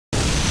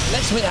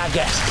let's meet our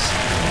guests.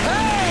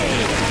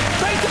 Hey!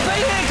 Great to be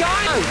here,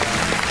 guys!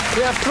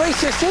 We have three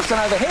sisters,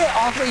 and over here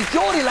are three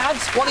Geordie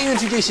lads. Why don't you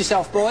introduce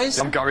yourself, boys?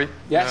 I'm Gary.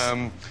 Yes.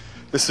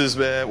 This is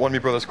one of my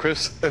brothers,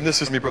 Chris, and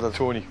this is my brother,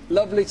 Tony.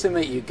 Lovely to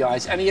meet you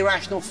guys. Any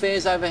irrational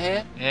fears over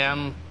here?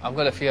 Yeah, I've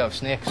got a fear of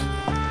snakes.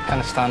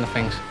 Can't stand the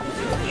things.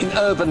 In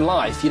urban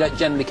life, you don't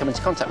generally come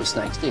into contact with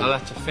snakes, do you? Well,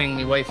 that's a thing.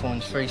 My wife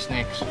owns 3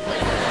 snakes.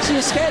 So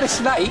you're scared of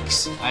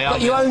snakes, I am,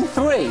 but you own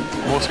 3?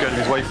 More scared of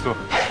his wife, though.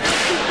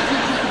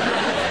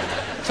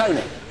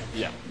 Tony?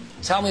 Yeah.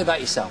 Tell me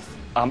about yourself.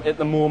 At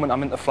the moment,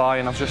 I'm into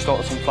flying. I've just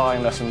started some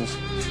flying lessons.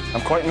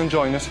 I'm quite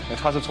enjoying it. It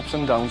has its ups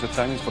and downs at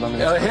times, but I'm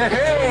in it.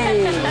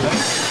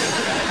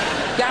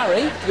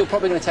 Gary, you're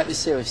probably going to take this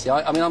seriously.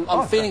 I mean,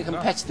 I'm feeling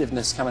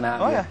competitiveness coming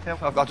out of you. Yeah.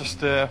 I'm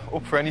just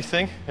up for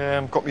anything.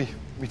 Got me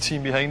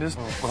team behind us.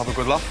 We'll have a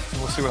good laugh.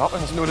 We'll see what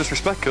happens. No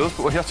disrespect, girls,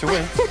 but we're here to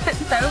win. So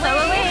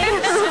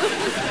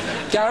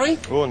win. Gary?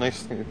 Oh,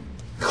 nice. Thank you.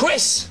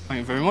 Chris? Thank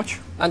you very much.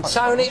 And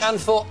Tony, and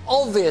for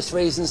obvious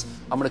reasons,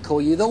 I'm going to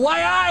call you the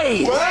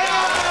Way-Ay!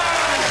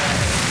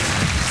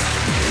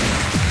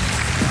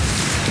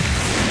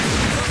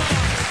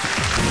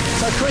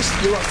 So, Chris,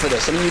 you're up for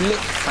this. I mean, you look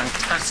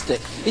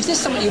fantastic. Is this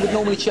something you would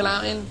normally chill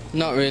out in?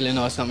 Not really,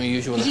 no. It's not my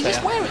usual Because you affair.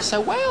 just wear it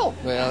so well.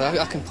 Well,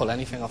 I can pull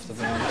anything off the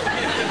ground.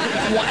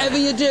 Whatever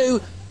you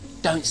do,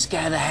 don't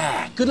scare the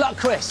hare. Good luck,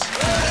 Chris.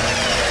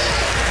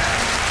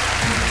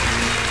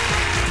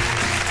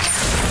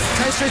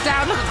 Toaster is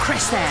down. Look at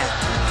Chris there.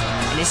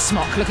 In his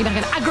smock, looking like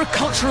an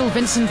agricultural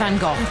Vincent van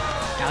Gogh.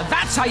 Now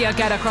that's how you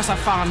get across a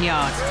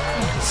farmyard.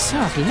 Oh, he's so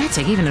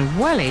athletic, even in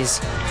wellies.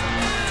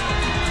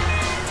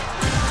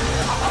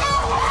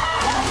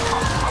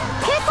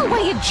 Careful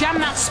where you jam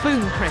that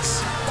spoon,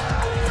 Chris.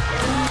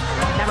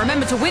 Now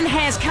remember, to win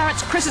Hare's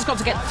carrots, Chris has got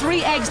to get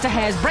 3 eggs to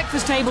Hare's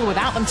breakfast table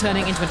without them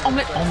turning into an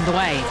omelette on the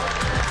way.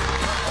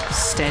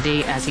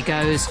 Steady as he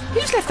goes.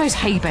 Who's left those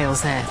hay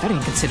bales there? Very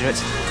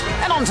inconsiderate.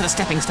 And on to the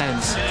stepping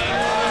stones.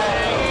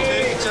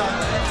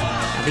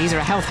 Now, these are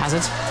a health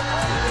hazard. He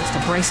has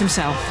to brace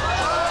himself.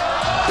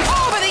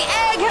 Oh, but the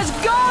egg has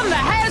gone! The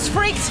hare's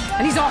freaked,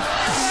 and he's off.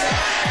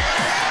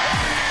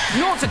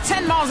 0 to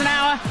 10 miles an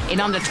hour in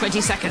under 20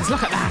 seconds.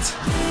 Look at that.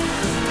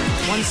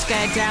 1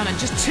 scared down and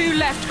just 2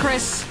 left,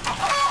 Chris.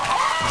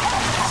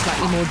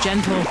 Slightly more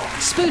gentle.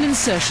 Spoon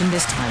insertion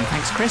this time,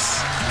 thanks,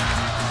 Chris.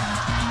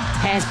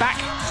 Hare's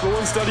back. Slow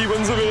and steady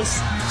wins the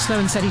race. Slow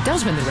and steady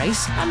does win the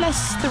race,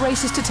 unless the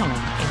race is to time,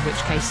 in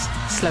which case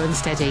slow and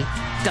steady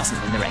doesn't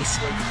win the race.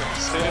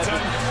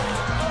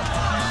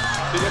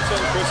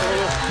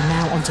 And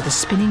now onto the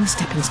spinning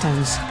stepping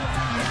stones.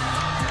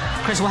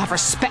 Chris will have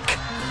respect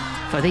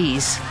for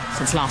these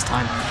since last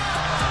time.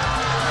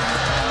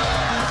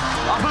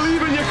 I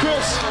believe in you,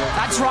 Chris.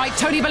 That's right,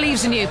 Tony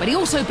believes in you, but he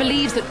also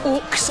believes that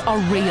orcs are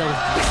real.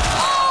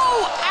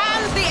 Oh!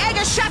 And the egg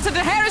is shattered, the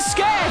hare is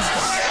scared.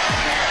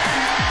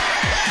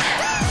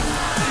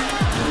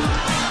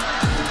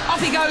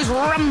 Off he goes,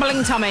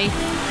 rumbling tummy.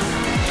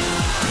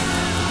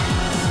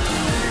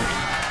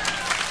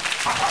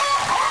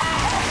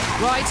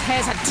 Right,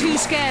 Hare's had 2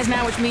 scares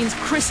now, which means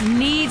Chris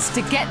needs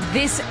to get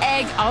this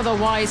egg,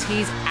 otherwise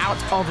he's out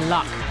of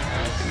luck.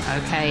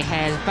 OK,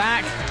 Hare's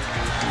back.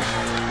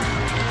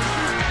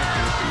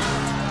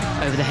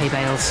 Over the hay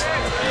bales.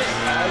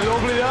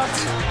 Lovely, that.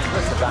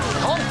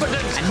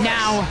 Confident. And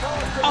now,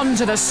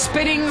 onto the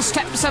spinning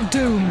steps of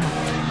doom.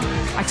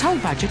 I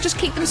told Badger, just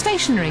keep them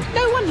stationary.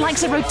 No one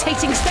likes a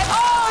rotating step.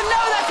 Oh,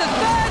 no, that's the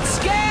 3rd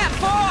scare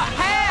for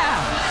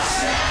Hare.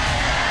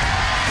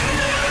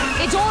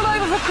 It's all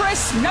over for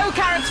Chris. No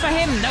carrots for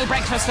him, no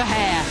breakfast for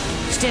Hare.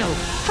 Still,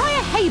 try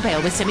a hay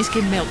bale with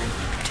semi-skimmed milk.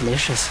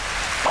 Delicious.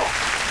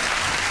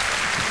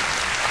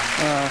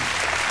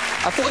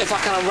 I thought if I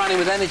kind of ran in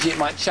with energy, it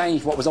might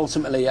change what was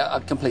ultimately a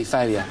complete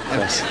failure,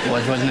 Chris. It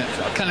was, wasn't it?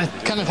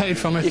 Kind of paid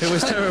from it. It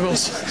was terrible.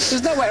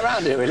 There's no way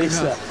around it, really, is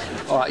there?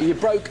 All right, you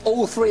broke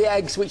all 3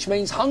 eggs, which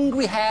means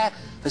hungry Hare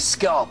has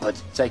scarpered,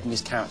 taking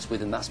his carrots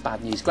with him. That's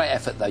bad news. Great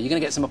effort, though. You're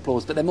going to get some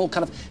applause, but they're more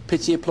kind of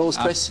pity applause,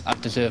 Chris.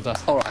 I've deserved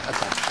that. All right,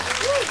 OK.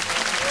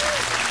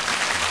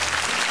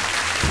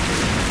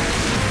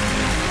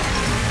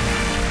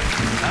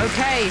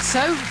 OK,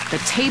 so the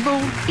table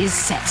is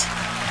set.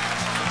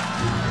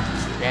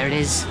 There it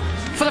is.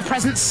 For the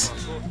presents.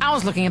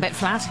 Ours looking a bit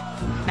flat.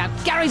 Now,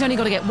 Gary's only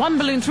got to get 1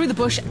 balloon through the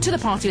bush to the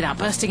party without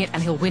bursting it,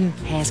 and he'll win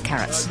Hare's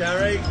carrots.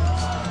 Gary.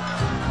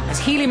 There's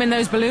helium in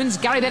those balloons.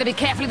 Gary better be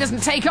careful he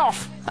doesn't take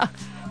off.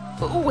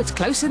 Oh, it's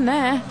close in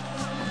there.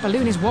 That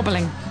balloon is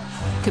wobbling.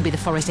 Could be the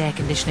forest air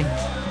conditioning.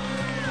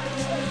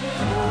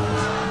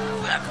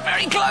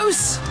 Very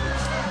close.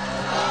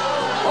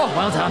 Oh,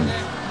 well done.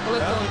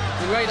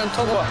 You're right on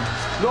top of it.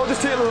 No,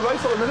 just take it to the right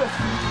for a minute.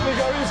 Hey,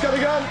 Gary, he's got a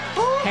gun.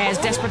 Hare's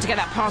desperate to get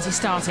that party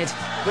started.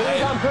 There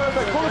you go,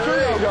 perfect. Pull it through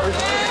now, Gary.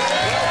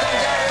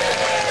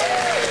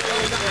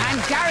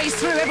 And Gary's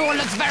through. Everyone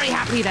looks very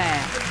happy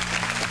there.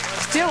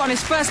 Still on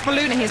his first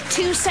balloon, and he has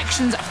 2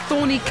 sections of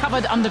thorny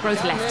covered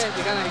undergrowth left.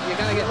 You're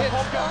gonna get hit.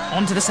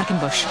 On to the second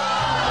bush.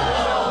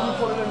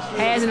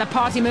 Hare's in the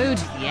party mood.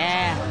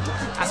 Yeah.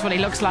 As That's what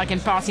he looks like in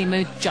party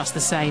mood, just the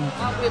same.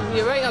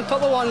 You're right on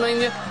top of one,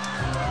 mind you.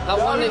 That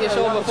one that you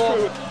saw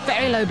before.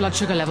 Very low blood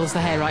sugar levels,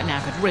 the Hare right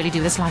now could really do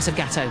with a slice of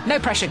gatto. No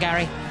pressure,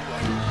 Gary.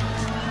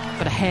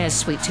 But a hare's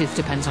sweet tooth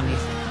depends on you.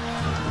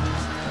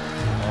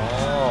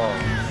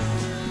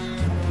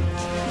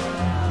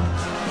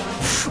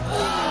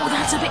 Oh,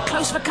 that's a bit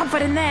close for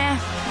comfort in there.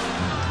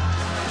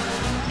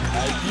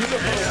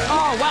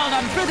 Oh, well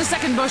done. Through the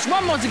second bush.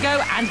 One more to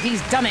go, and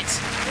he's done it.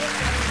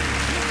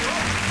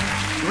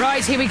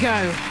 Right, here we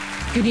go.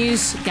 Good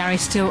news,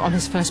 Gary's still on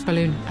his first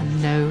balloon,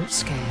 and no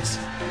scares.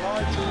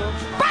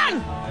 Bang!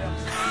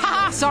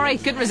 Haha, sorry,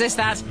 couldn't resist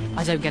that.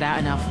 I don't get out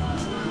enough.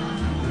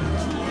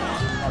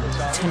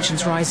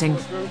 Tension's rising.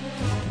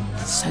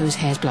 So's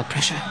Hare's blood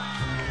pressure.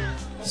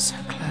 So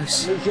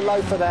close. Lose your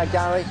loafer there,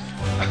 Gary.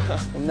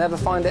 You'll never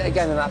find it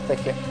again in that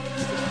thicket.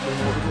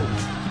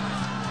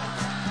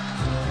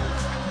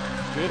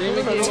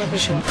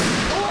 Tension.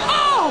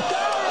 Oh!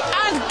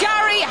 And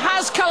Gary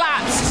has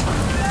collapsed.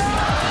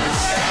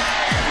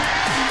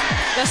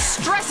 The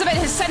stress of it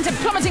has sent him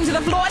plummeting to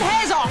the floor, and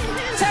Hare's off,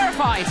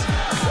 terrified.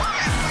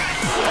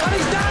 And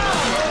he's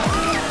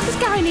down! Does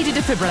Gary need a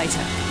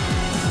defibrillator?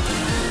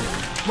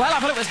 Well, I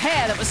thought it was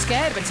Hare that was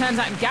scared, but it turns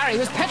out Gary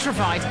was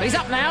petrified. But he's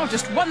up now,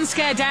 just one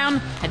scare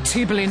down, and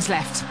 2 balloons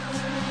left.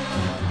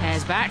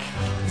 Hare's back.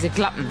 He's a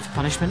glutton for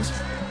punishment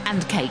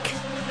and cake.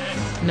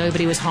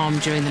 Nobody was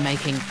harmed during the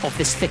making of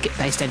this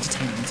thicket-based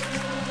entertainment.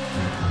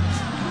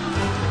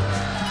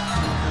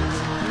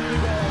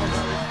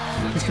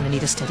 He's going to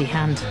need a steady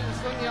hand.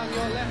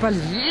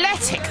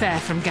 Balletic there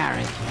from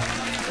Gary.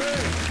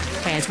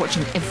 Hare's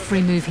watching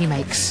every move he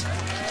makes,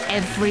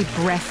 every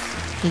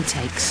breath he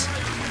takes.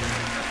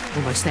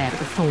 Almost there, but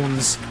the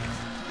thorns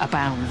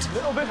abound. A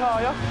little bit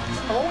higher.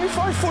 I'm only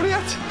 5 foot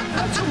yet.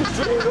 That's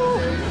through.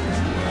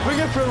 Bring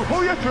it through.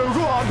 Pull it through.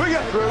 Go on. Bring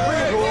it through. Bring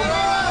it home.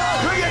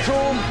 Bring it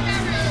home.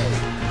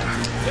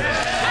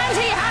 And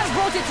he has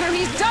brought it through.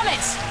 He's done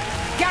it.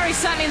 Gary's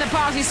certainly in the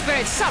party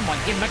spirit. Someone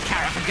give him a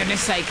carrot, for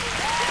goodness sake.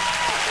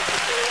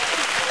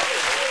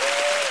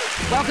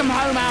 Welcome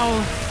home,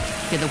 Owl.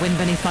 Feel the wind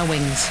beneath my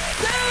wings.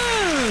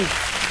 Dude!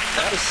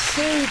 That was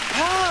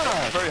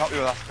superb! Very happy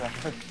with that.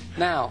 Yeah.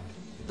 Now,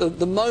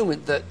 the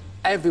moment that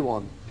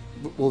everyone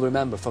will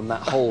remember from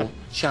that whole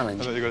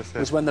challenge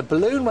was when the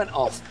balloon went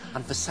off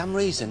and for some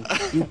reason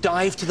you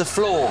dived to the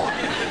floor.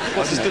 I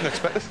just didn't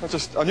expect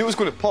it. I knew it was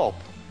going to pop,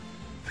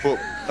 but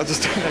I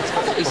just didn't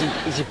expect it.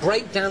 Easy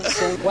break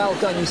dancing. Well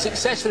done. You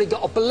successfully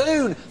got a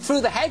balloon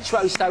through the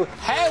hedgerow, so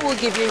Hare will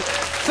give you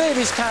 3 of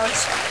his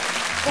carrots.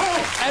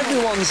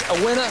 Everyone's a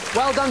winner.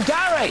 Well done,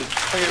 Gary.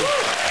 Thank you.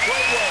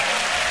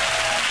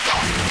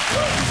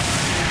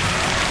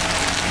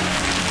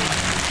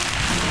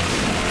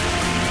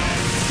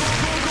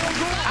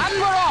 And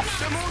we're off.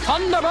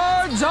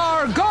 Thunderbirds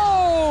are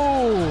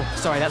go.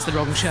 Sorry, that's the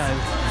wrong show.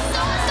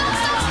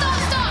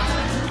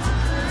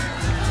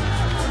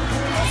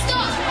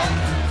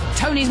 Stop.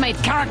 Tony's made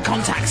carrot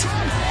contact.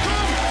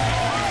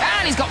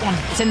 And he's got one.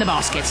 It's in the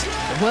basket.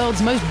 The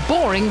world's most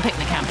boring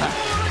picnic hamper.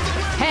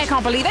 Hare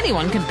can't believe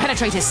anyone can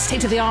penetrate his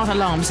state-of-the-art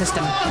alarm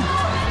system.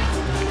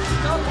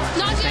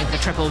 He's going for the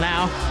triple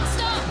now.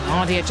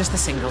 Nadia just the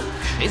single.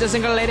 She's a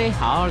single lady.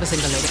 Hard a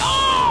single lady.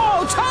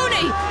 Oh,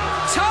 Tony!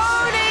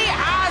 Tony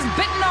has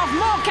bitten off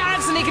more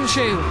carrots than he can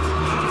chew.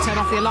 To turn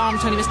off the alarm,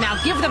 Tony must now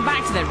give them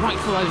back to their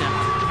rightful owner.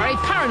 Very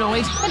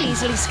paranoid and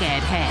easily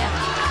scared Hare.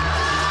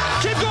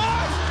 Keep going!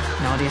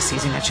 Nadia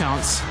seizing her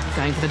chance,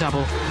 going for the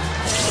double.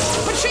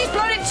 But she's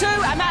blown it too,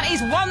 and that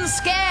is 1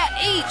 scare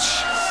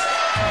each.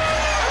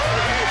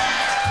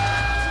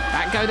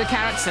 Back go the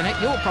carrots, then at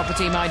your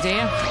property, my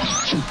dear.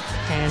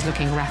 Hare's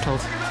looking rattled.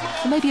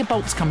 Or maybe a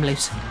bolt's come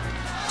loose.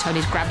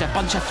 Tony's grabbed a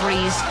bunch of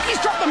 3s. He's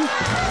dropped them!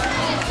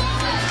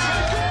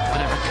 What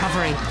a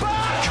recovery.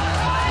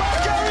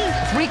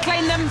 He's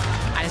reclaimed them,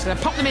 and he's going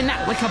to pop them in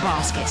that wicker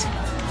basket.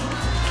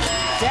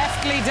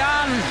 Deftly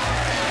done.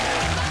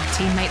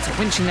 Teammates are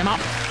winching them up.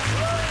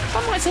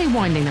 Some might say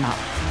winding them up.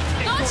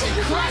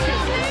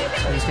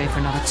 He's going for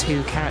another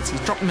 2 carrots. He's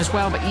dropped them as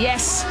well, but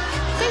yes,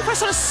 going for a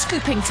sort of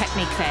scooping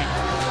technique there.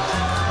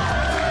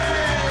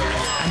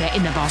 And they're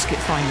in the basket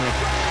finally.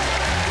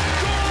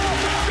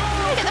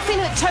 I get the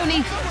feeling that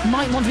Tony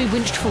might want to be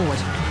winched forward.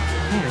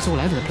 Yeah, it's all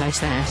over the place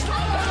there.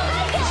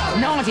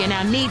 Nadia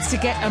now needs to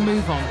get a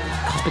move on.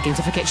 I was beginning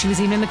to forget she was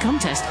even in the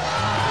contest.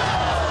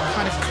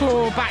 Trying to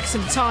claw back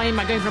some time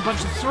by going for a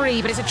bunch of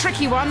 3, but it's a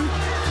tricky one.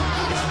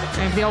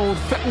 Going for the old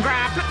flip and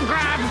grab, flip and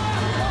grab.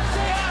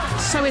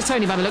 So is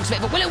Tony by the looks of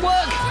it, but will it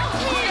work?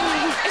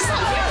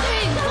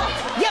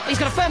 Yep, he's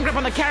got a firm grip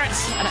on the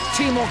carrots, and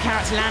 2 more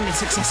carrots landed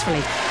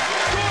successfully.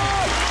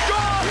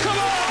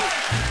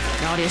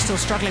 Nadia's still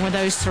struggling with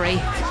those 3.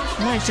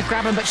 Managed to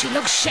grab them, but she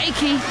looks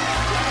shaky.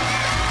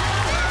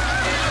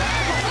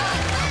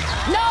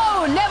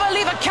 No, never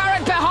leave a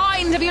carrot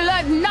behind. Have you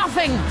learned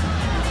nothing?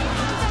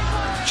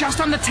 Just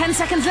under 10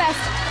 seconds left.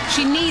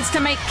 She needs to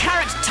make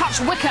carrot touch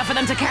wicker for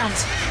them to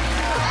count.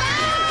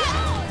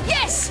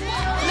 Yes!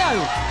 No!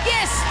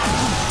 Yes!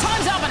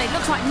 Time's up, and it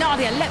looks like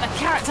Nadia let the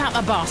carrots out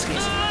the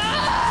basket.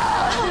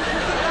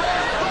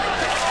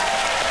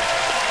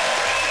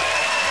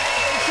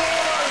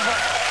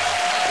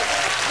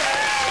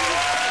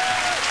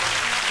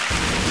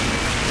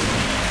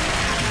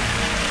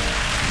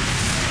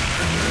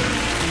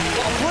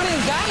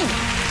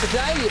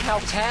 OK, you've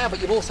helped Hare,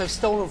 but you've also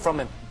stolen from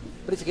him.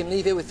 But if you can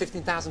leave here with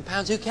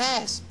 £15,000, who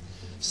cares?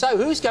 So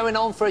who's going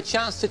on for a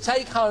chance to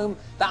take home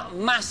that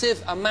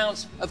massive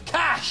amount of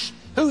cash?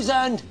 Who's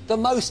earned the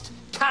most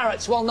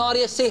carrots? Well,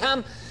 Nadia,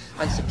 Siham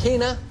and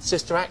Sakina,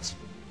 Sister Act,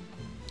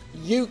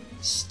 you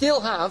still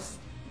have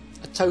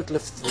a total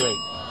of 3.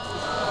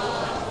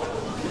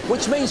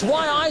 Which means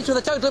White Eyes with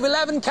a total of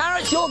 11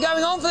 carrots. You're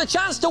going on for the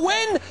chance to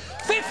win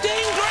 15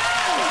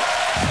 grand!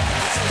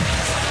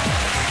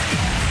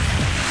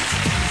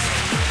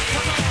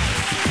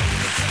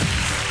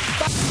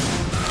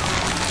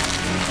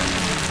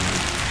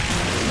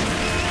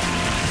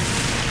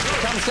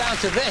 Comes down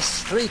to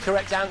this. 3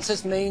 correct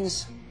answers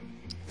means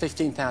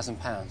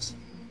 £15,000.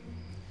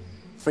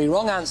 3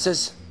 wrong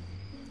answers,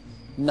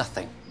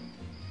 nothing.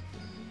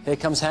 Here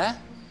comes Hare,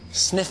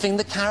 sniffing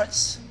the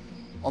carrots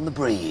on the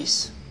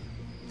breeze.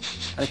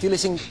 And if you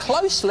listen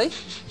closely,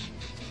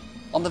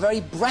 on the very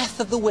breath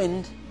of the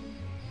wind,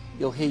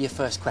 you'll hear your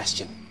first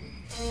question.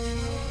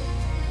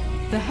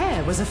 The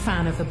Hare was a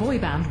fan of the boy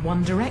band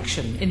One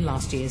Direction in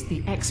last year's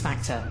The X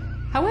Factor.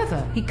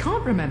 However, he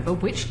can't remember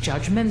which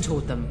judge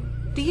mentored them.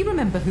 Do you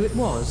remember who it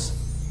was?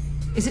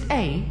 Is it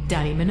A,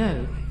 Danny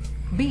Minogue,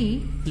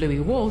 B, Louis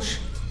Walsh,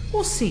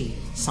 or C,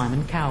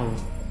 Simon Cowell?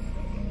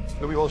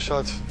 Louis Walsh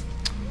had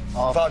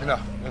Wagner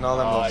and all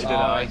them lots. He did,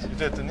 aye. He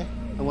did, didn't he?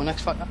 The one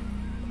X Factor?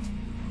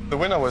 The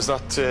winner was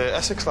that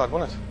Essex lad,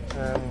 wasn't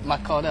it?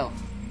 Matt Cardell.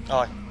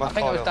 Aye, Matt I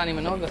think it was Danny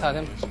Minogue that had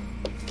him.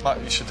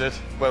 Matt, you should did.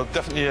 Well,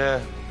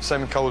 definitely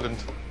Simon Cowell didn't.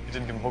 He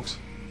didn't give him hugs.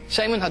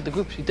 Simon had the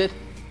groups, he did.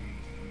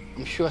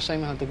 I'm sure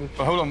Simon had the groups.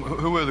 Well, hold on,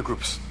 who were the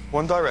groups?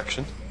 One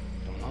Direction.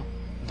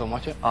 Don't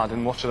watch it. I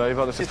didn't watch it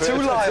either. It's You're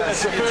two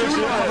liars.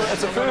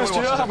 It's the first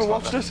year I haven't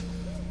watched it.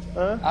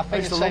 I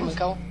think it's Simon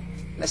Cowell.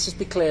 Let's just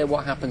be clear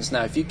what happens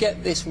now. If you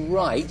get this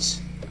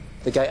right,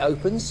 the gate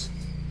opens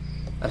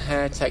and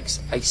Hare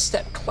takes a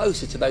step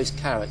closer to those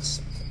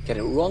carrots. Get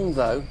it wrong,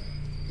 though,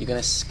 you're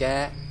going to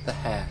scare the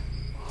Hare.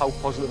 How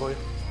positive are you?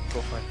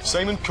 Go for it.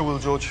 Simon Cowell,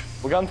 George.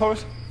 We're going for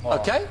it?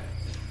 OK?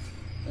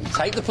 And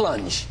take the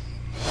plunge.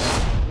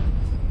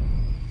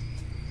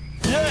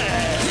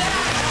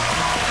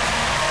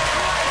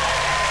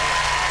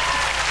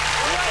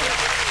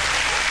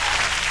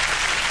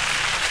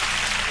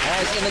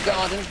 Hare's in the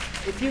garden.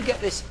 If you get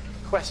this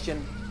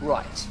question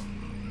right,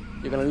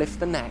 you're going to lift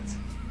the net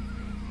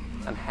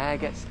and Hare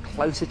gets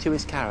closer to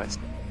his carrots.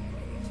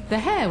 The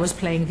Hare was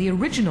playing the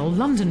original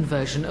London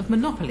version of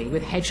Monopoly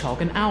with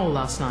Hedgehog and Owl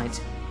last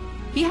night.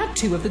 He had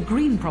 2 of the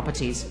green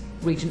properties,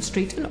 Regent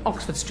Street and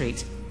Oxford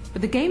Street,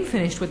 but the game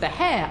finished with the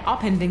Hare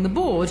upending the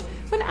board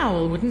when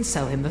Owl wouldn't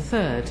sell him the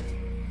 3rd.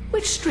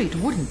 Which street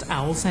wouldn't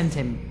Owl send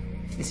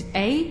him? Is it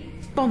A,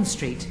 Bond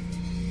Street,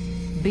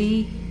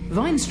 B,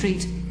 Vine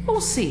Street,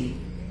 or C,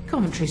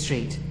 Coventry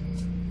Street?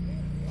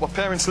 My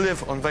parents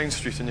live on Vine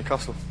Street in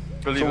Newcastle.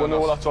 Believe So it we or know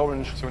not. that's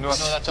orange. So we know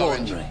that's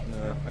Extraordinary.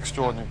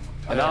 extraordinary.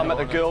 And I met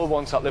a girl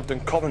once that lived in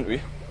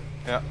Coventry.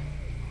 Yeah.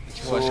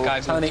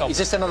 Tony, is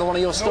this another one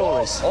of your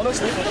stories?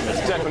 Honestly,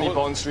 it's definitely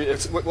Bond Street.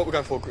 It's, What we're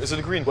going for? Is it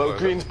a green? well,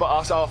 Greens, but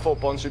I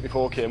thought Bond Street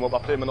before it came up. I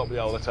play Monopoly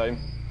all the time.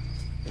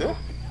 Yeah.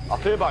 I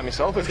play by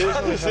myself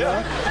occasionally.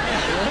 Yeah.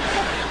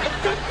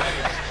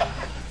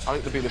 I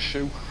like to be the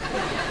shoe.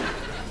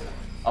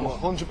 I'm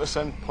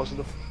 100%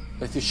 positive.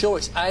 If you're sure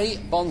it's A,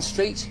 Bond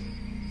Street,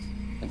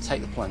 then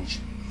take the plunge.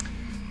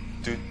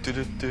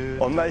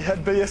 On my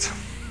head be it.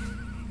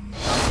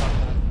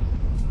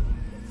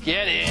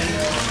 Get in.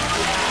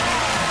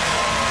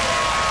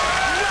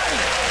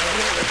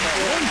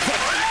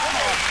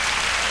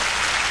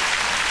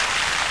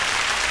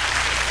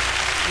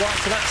 Right,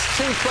 so that's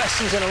 2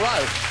 questions in a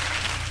row.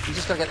 You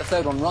just got to get the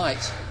 3rd one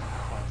right.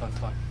 Come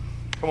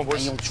on, And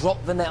boys. you'll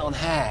drop the net on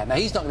Hare. Now,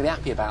 he's not going to be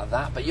happy about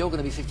that, but you're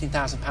going to be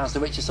 £15,000 the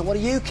richer, so what do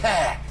you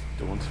care?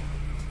 Don't.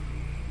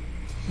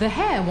 The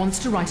Hare wants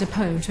to write a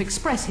poem to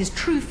express his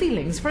true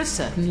feelings for a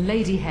certain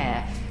lady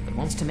hare, but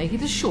wants to make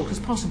it as short as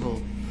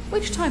possible.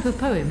 Which type of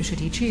poem should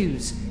he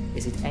choose?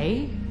 Is it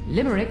A,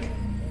 limerick,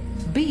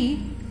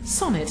 B,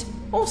 sonnet,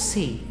 or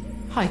C,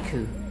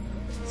 haiku?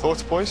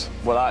 Thoughts, boys?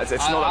 Well, it's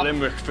not a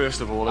limerick,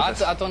 first of all,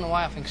 is it? I don't know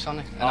why I think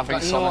Sonic. And I I've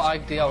got think no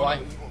Sonic. idea why.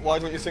 Why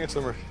don't you think it's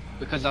limerick?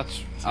 Because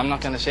that's... I'm not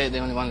going to say it, the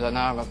only ones I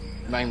know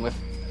rhyme with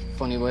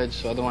funny words,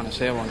 so I don't want to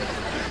say one.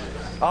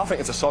 I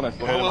think it's a sonnet.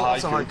 But Well,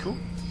 that's a haiku.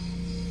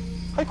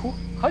 haiku.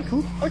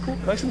 Haiku.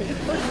 Haiku. Nice to meet you.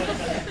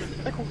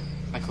 Haiku.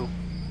 Cool.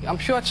 I'm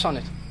sure it's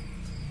Sonic.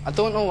 I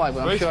don't know why,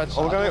 but I'm sure it's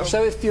Sonic.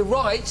 So if you're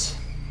right,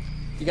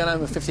 you're going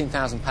home with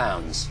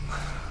 £15,000.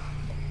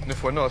 And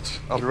if we're not,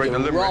 I'll be If writing a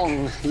you're limerick.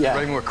 wrong, yeah.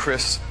 Writing with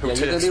Chris, who Yeah,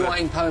 you're going takes to be it.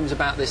 writing poems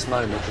about this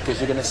moment because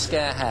you're going to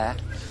scare Hare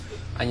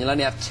and you'll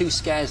only have 2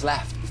 scares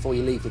left before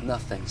you leave with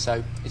nothing.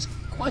 So it's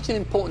quite an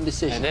important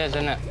decision. It is,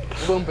 isn't it?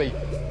 It won't be.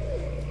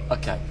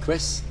 OK,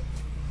 Chris,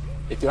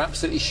 if you're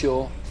absolutely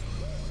sure,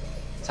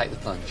 take the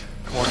plunge.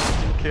 Come on,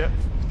 Kate.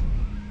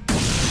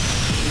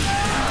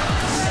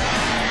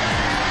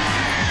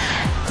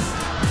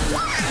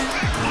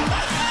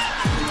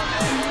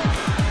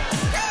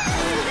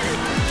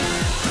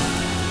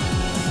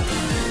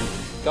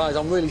 Go Guys,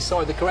 I'm really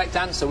sorry. The correct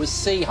answer was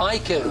C,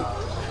 haiku.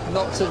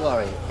 Not to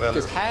worry, Well,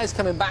 because Hare's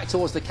coming back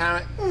towards the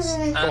carrots,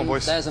 and on,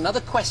 boys. there's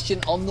another question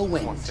on the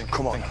wind.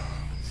 Come on.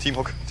 Team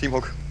hug, team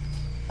hug.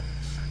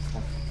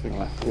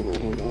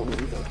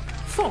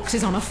 Fox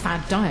is on a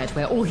fad diet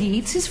where all he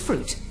eats is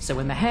fruit. So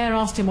when the Hare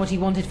asked him what he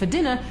wanted for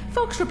dinner,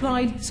 Fox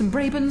replied, some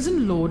Brabants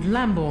and Lord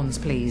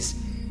Lambourns,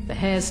 please. The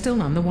Hare's still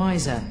none the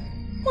wiser.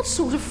 What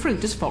sort of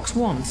fruit does Fox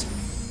want?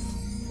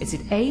 Is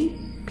it A,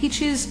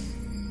 peaches,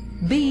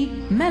 B,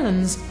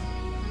 melons,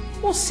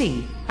 or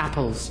C,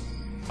 apples?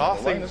 I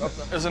think,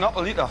 as an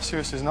apple eater,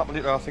 seriously, as an apple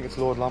eater, I think it's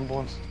Lord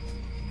Lambourns.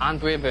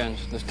 And Brayburns.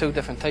 There's two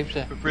different types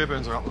there. But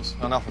Brayburns are apples.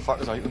 I know for a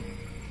fact I eat them.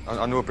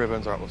 I know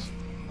Brayburns are apples.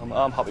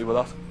 I'm happy with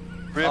that.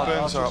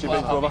 Brayburns are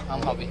apples.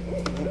 I'm happy.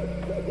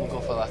 We'll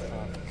go for that.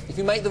 If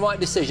you make the right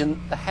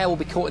decision, the Hare will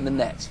be caught in the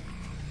net,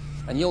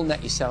 and you'll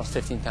net yourself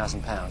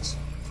 £15,000.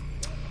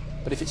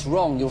 But if it's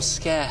wrong, you'll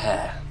scare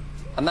Hare,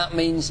 and that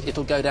means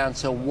it'll go down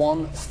to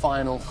one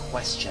final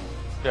question.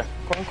 Yeah,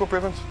 go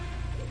Brayburns.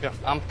 Yeah,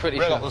 I'm pretty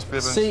Red sure. apples,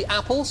 Brayburns. C,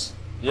 apples?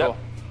 Yeah. Go.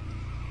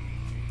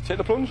 Take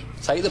the plunge.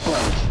 Take the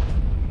plunge.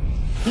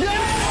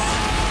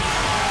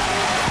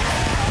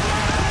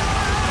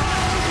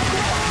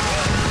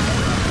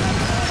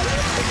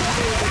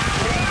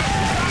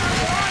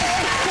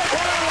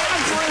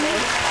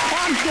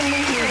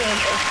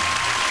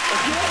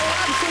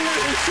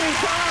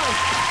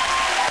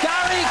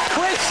 Gary,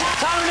 Chris,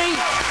 Tony,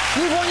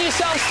 you've won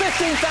yourselves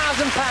 £15,000.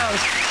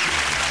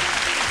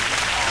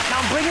 Now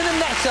I'm bringing the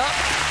net up,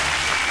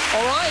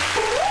 all right?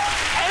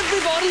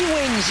 Everybody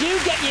wins. You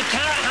get your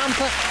carrot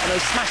hamper, and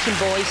those smashing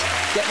boys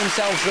get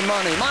themselves the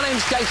money. My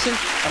name's Jason,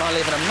 and I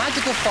live in a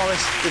magical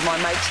forest with my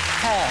mate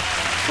Hare.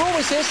 We're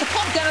always here, so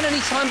pop down any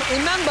time, but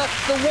remember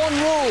the one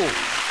rule: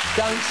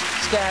 don't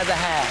scare the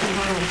Hare.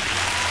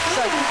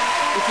 So,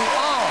 if you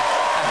are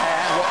a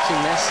Hare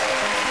watching this,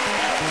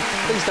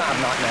 please don't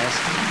have nightmares.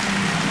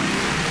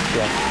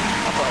 Yeah,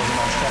 I thought it was a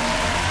nice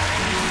catch.